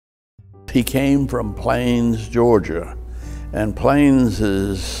He came from Plains, Georgia, and Plains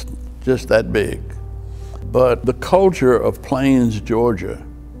is just that big. But the culture of Plains, Georgia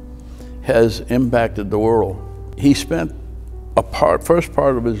has impacted the world. He spent first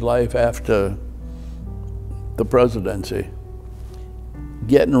part of his life after the presidency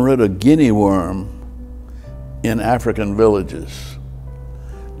getting rid of guinea worm in African villages.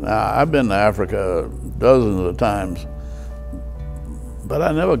 Now, I've been to Africa dozens of times, but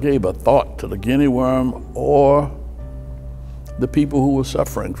I never gave a thought to the guinea worm or the people who were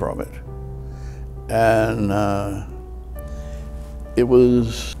suffering from it. And it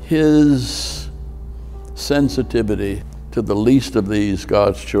was his sensitivity to the least of these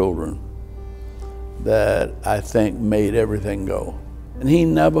God's children that I think made everything go. And he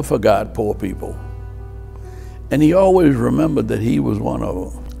never forgot poor people. And he always remembered that he was one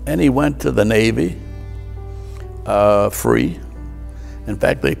of them. And he went to the Navy free. In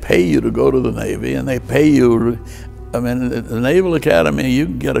fact, they pay you to go to the Navy, and they pay you, I mean, at the Naval Academy, you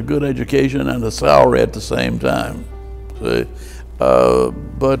can get a good education and a salary at the same time. See?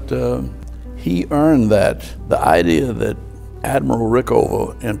 But he earned that. The idea that Admiral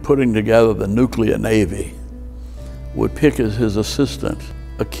Rickover, in putting together the nuclear navy, would pick as his assistant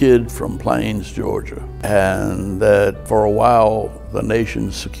a kid from Plains, Georgia, and that for a while the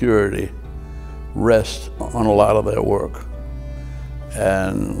nation's security rests on a lot of their work.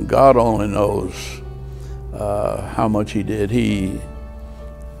 And God only knows how much he did. He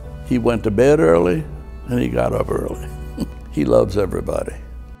went to bed early and he got up early. He loves everybody.